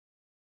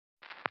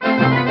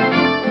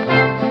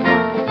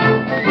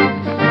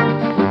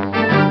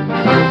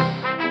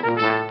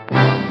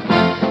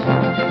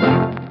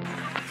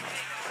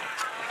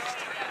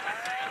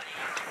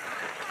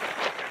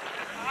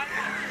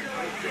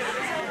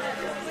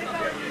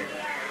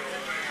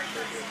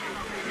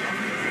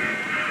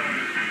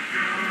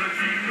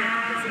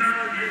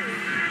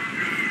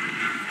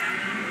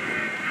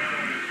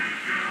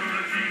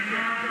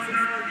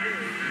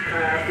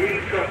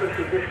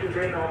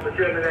of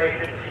the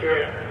Germinations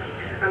here.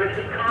 And it's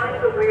a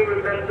time that we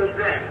remember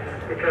them,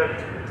 because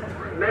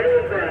many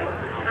of them,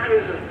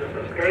 thousands of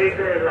them, gave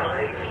their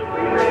lives to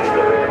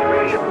restore the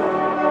great.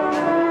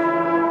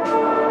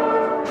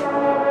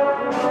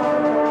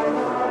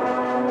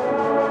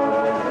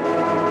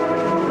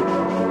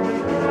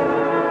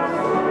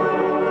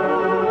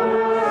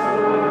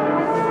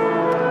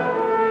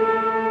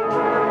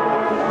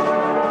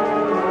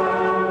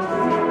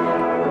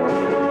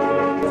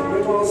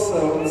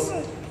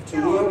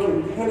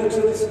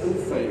 Penitence and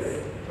faith,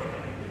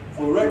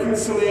 for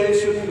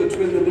reconciliation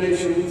between the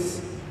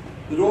nations,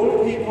 that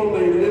all people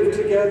may live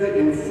together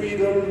in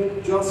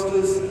freedom,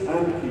 justice,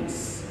 and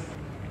peace.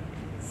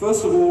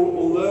 First of all,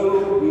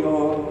 although we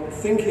are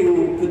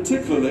thinking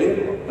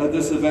particularly at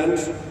this event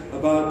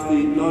about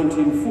the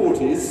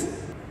 1940s,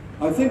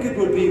 I think it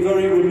would be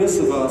very remiss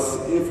of us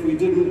if we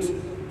didn't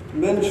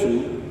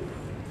mention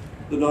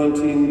the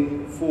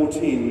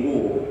 1914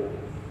 war.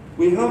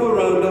 We have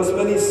around us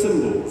many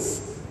symbols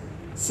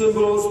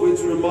which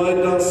remind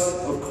us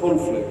of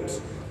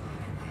conflict.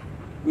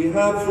 We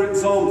have, for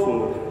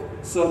example,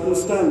 certain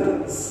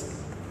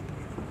standards.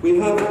 We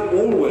have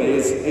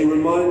always a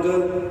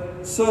reminder,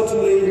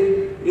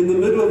 certainly in the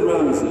middle of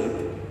Ramsey,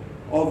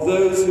 of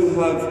those who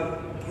have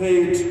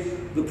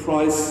paid the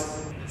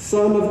price.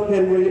 Son of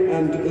Henry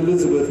and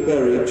Elizabeth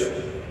Berridge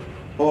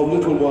of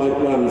Little White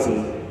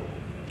Ramsey,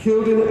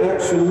 killed in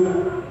action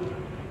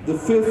the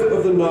 5th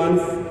of the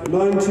 9th,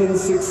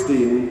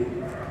 1916,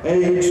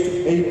 aged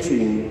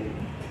 18.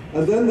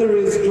 And then there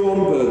is John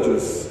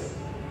Burgess,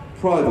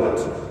 private,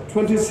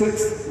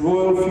 26th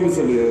Royal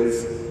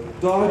Fusiliers,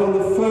 died on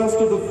the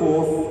 1st of the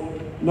 4th,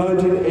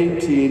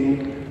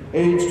 1918,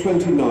 aged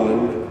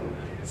 29,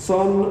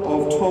 son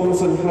of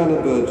Thomas and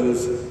Hannah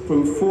Burgess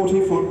from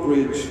 40-Foot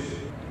Bridge.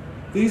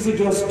 These are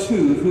just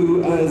two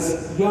who,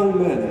 as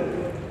young men,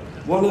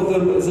 one of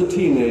them as a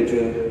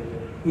teenager,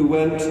 who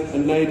went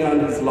and laid down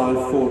his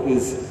life for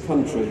his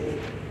country.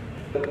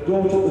 Dot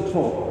at the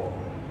top.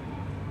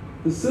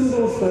 The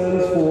symbol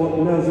stands for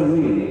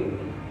Nazarene.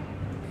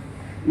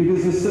 It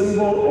is a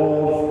symbol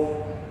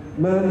of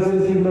man's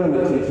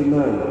inhumanity to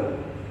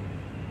man.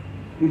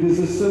 It is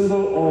a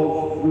symbol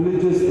of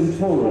religious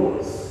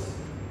intolerance.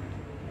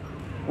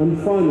 And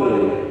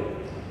finally,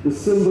 the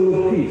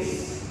symbol of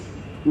peace,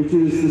 which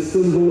is the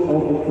symbol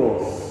of the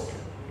cross.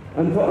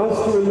 And for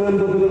us to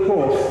remember the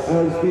cross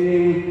as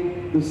being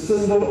the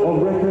symbol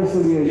of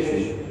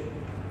reconciliation,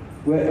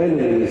 where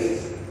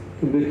enemies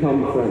can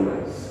become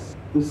friends.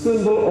 The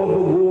symbol of the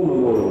war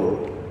memorial,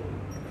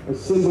 a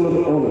symbol of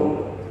honor.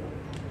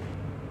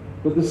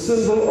 But the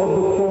symbol of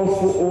the cross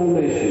for all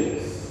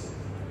nations,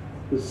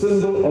 the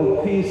symbol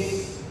of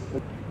peace.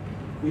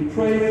 We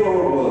pray for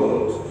our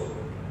world.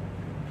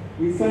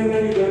 We thank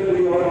you that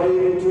we are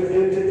able to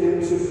enter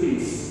into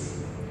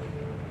peace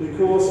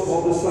because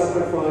of the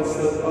sacrifice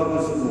that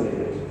others have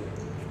made.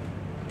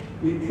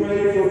 We pray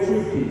for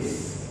true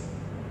peace,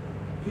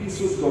 peace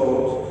with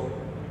God,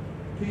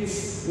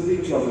 peace with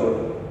each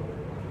other,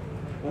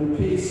 and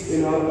peace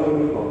in our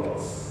own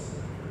hearts.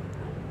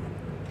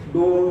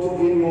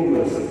 Lord, in your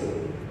mercy.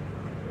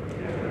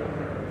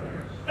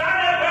 Stand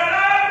up,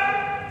 fellas!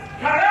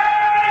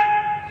 Courage!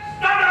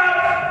 Stand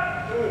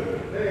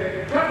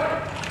up!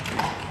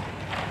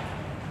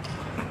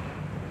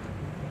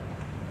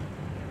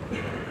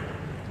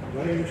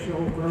 They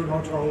shall grow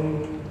not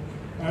old,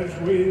 as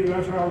we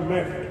that are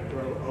left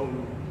grow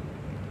old.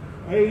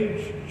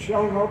 Age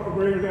shall not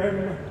rear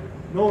them,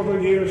 nor the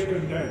years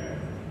condemn.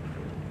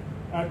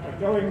 At the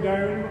going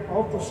down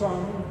of the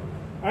sun,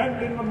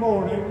 and in the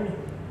morning,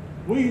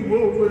 we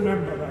will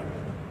remember them.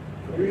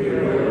 We will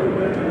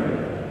remember them.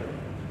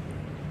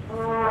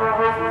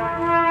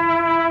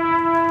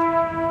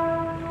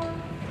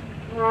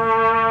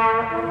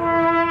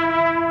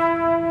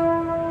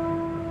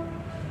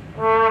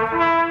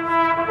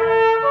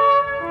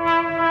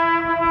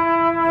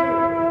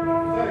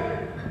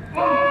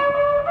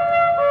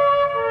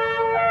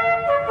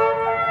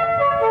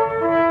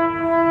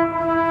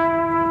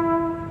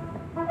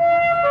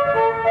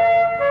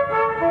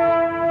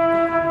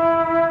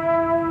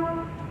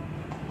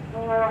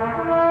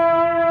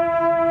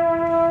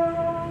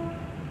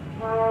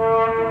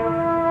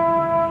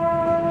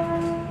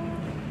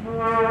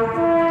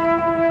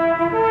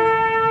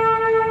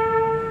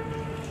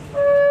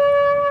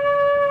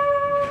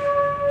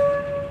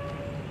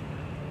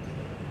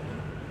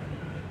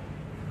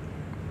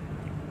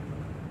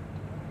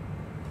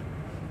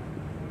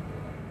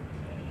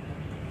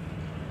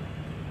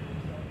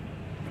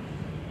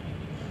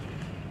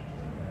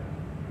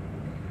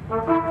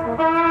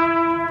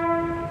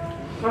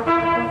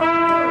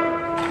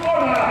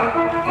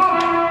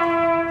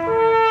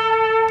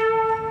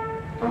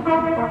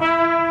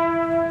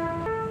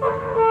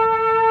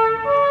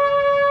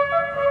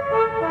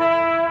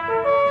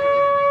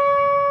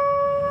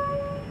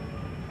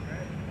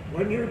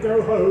 When you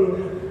go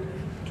home,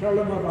 tell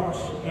them of us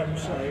and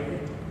say,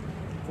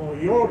 for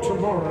your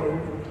tomorrow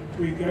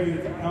we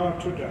gave our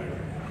today.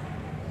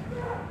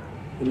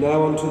 And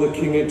now unto the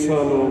King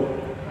eternal,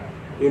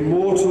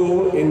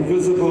 immortal,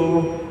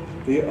 invisible,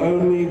 the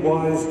only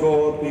wise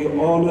God, be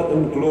honour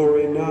and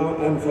glory now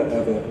and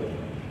forever.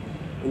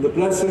 And the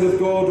blessing of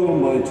God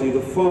Almighty, the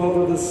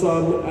Father, the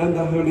Son, and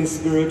the Holy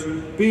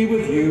Spirit be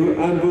with you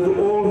and with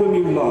all whom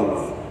you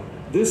love,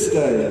 this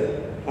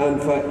day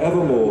and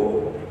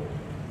forevermore.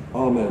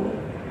 Amen.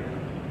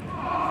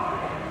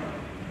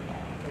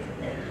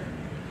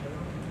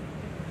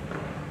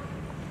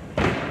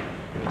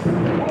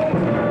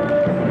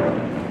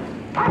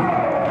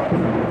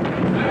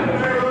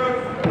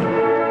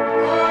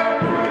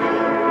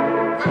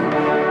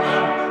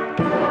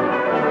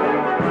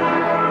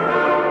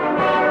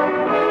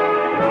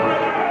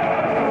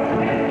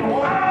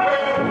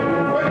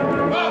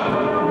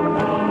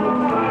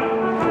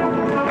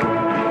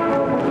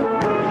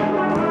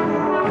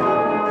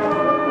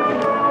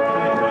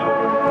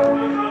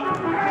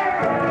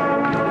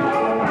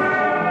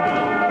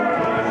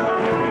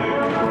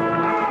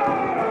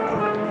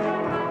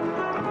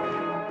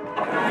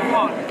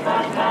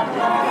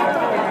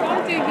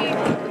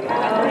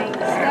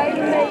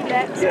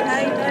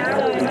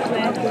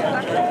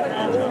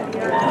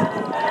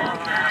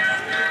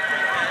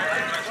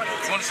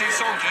 Want to see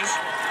soldiers?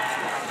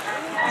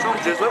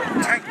 Soldiers, look.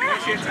 Tank, you want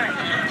to see a tank?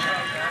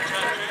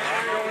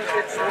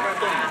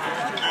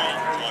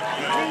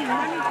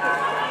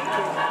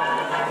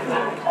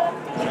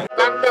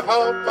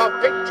 Wonderful for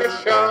picture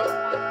show.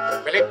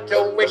 My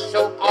little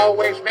whistle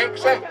always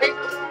makes a hit.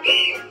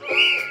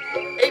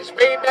 It's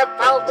been a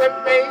pal to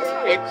me,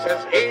 it's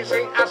as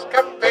easy as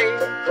can be.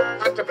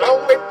 And to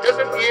blow it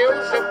doesn't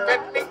use a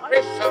penny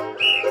gristle.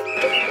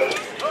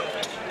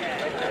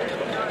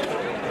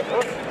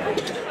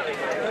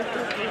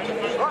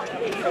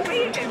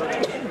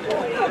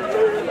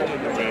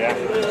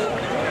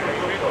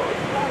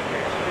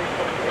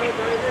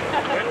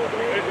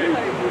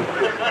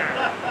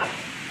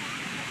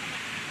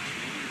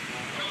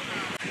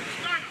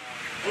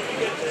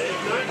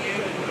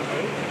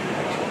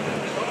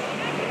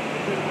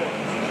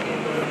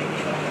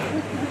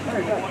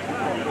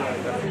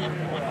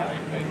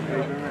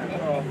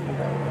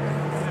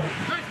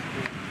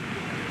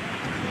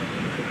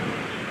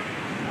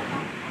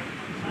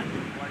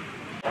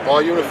 My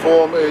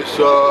uniform is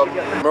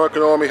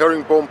American Army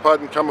herringbone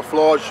pattern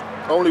camouflage,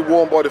 only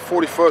worn by the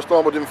 41st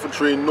Armoured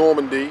Infantry in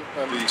Normandy.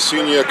 And the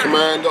senior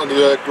command, under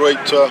their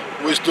great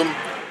wisdom,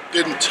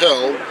 didn't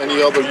tell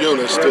any other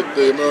units that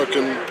the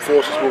American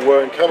forces were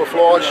wearing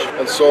camouflage,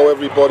 and so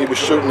everybody was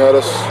shooting at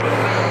us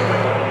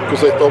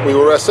because they thought we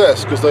were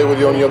SS, because they were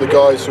the only other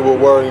guys who were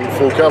wearing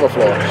full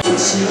camouflage.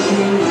 It's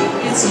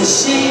a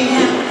shame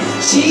how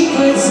she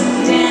puts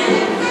them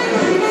down.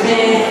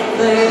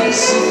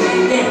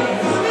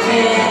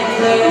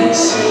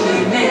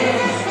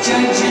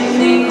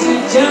 Judging to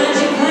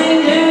judging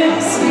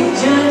plainly, sweet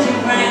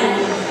judging brown.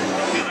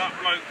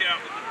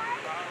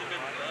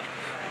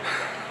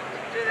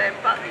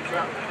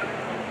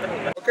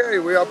 Okay,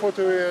 we are put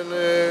in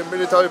a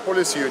military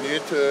police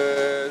unit,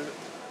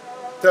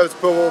 3rd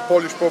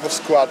Polish Power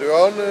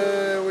Squadron.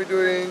 We're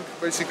doing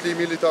basically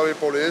military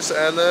police,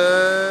 and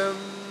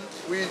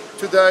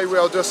today we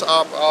are dressed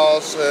up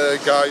as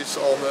guys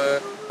on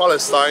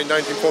Palestine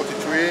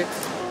 1943.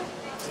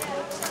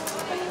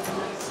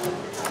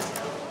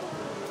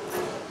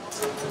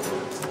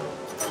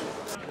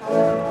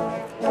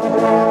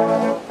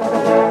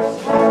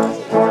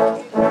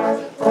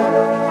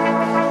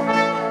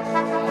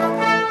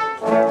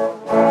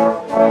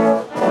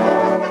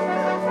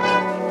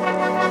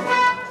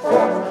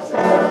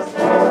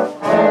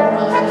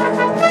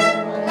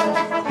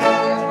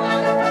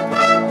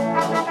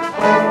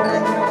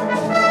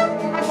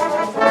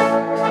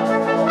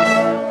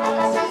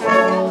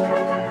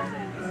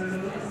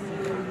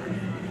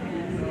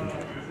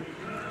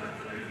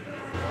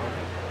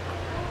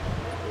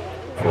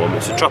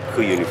 It's a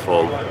tropical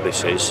uniform,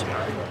 this is,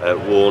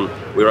 worn,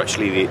 we were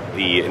actually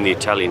in the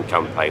Italian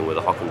campaign with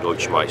the Hock and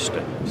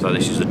Deutschmeister, so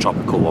this is the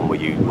tropical one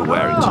we're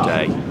wearing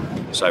today.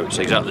 So it's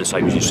exactly the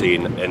same as you see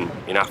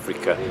in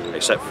Africa,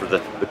 except for the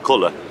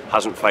colour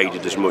hasn't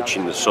faded as much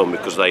in the sun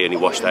because they only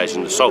wash theirs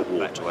in the salt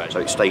water, so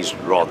it stays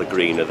rather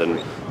greener than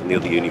the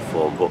other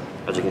uniform. But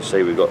as you can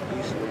see, we've got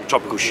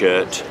tropical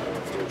shirt,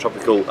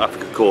 tropical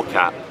Africa Corps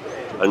cap,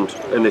 and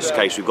in this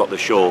case we've got the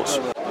shorts,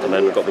 and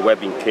then we've got the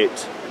webbing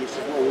kit,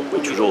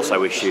 which was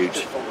also issued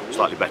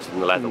slightly better than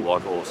the leather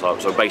one also.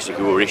 So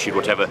basically we were issued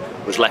whatever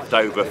was left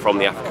over from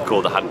the Africa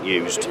Corps that hadn't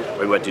used when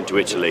we went into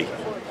Italy.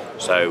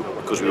 So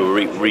because we were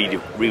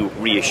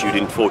reissued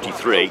in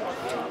 '43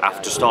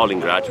 after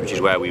Stalingrad, which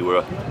is where we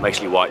were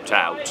basically wiped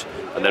out,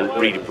 and then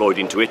redeployed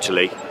into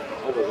Italy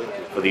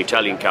for the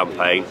Italian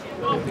campaign,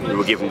 we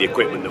were given the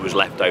equipment that was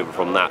left over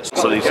from that.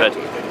 So they said,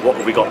 what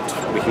have we got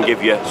we can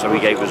give you? So he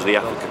gave us the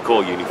Africa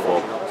Corps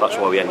uniform. So that's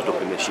why we ended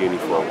up in this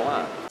uniform.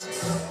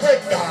 We're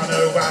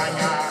gonna hang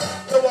out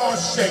the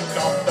washing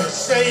of the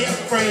sea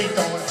free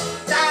line.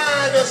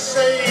 Now the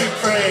sea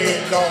free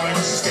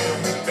line's still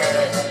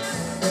there.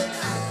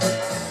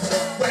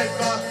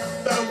 Whether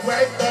the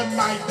weather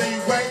may be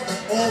wet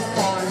or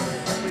fine.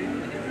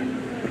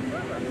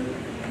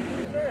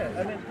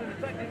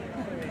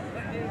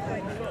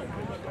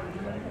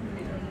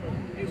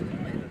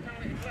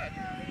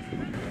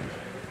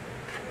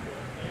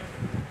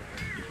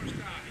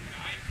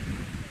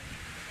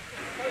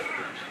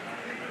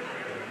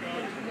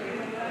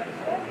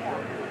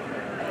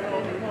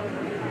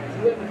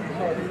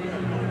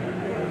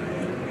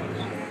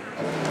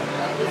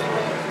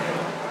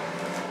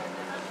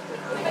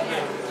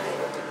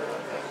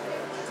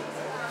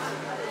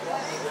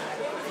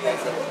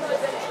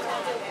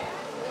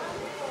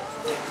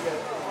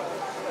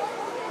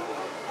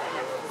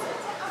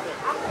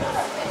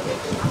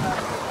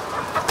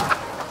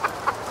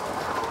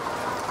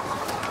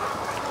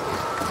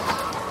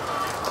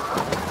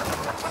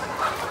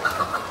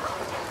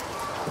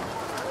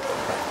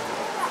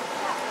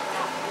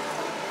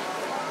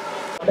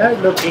 Now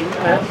looking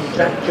at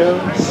Jack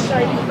Jones'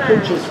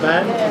 Pitcher's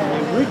Man in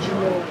the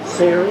original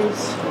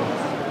series,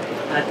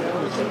 and it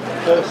was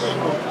first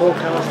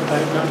broadcast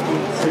about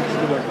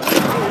 1961.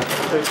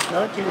 So it's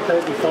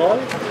 1935,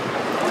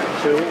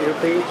 so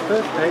it'll be its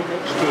birthday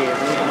next year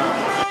in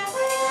March.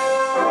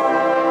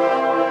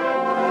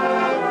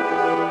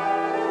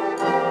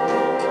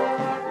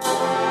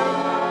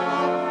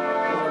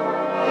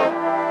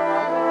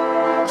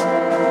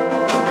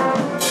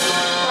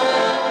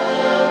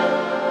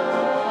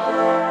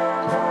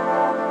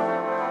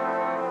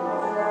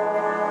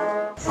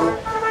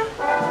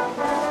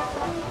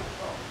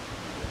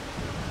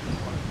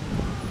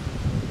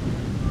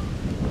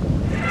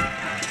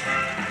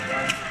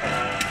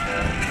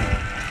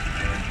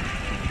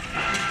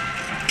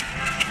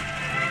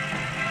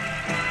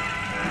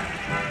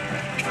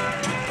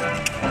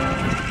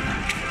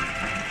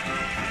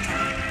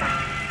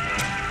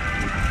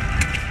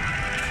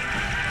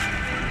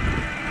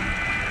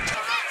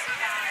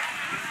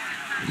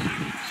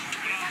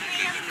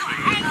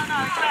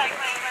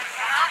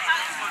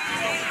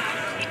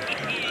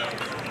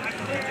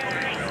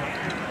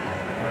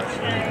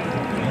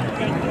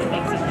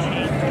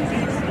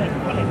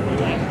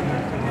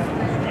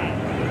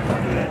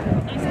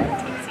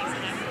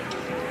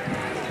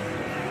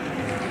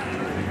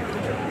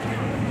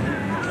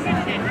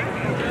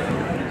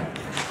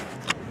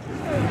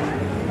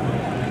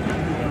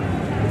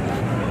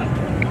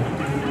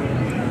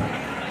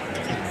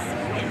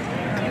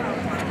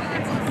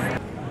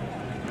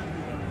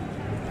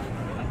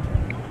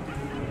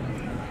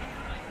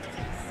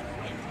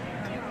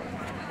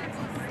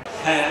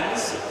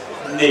 Hands,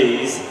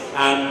 knees,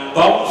 and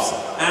bumps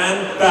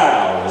and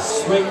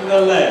bows. Swing the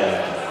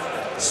leg.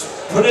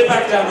 Put it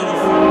back down on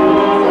the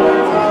floor.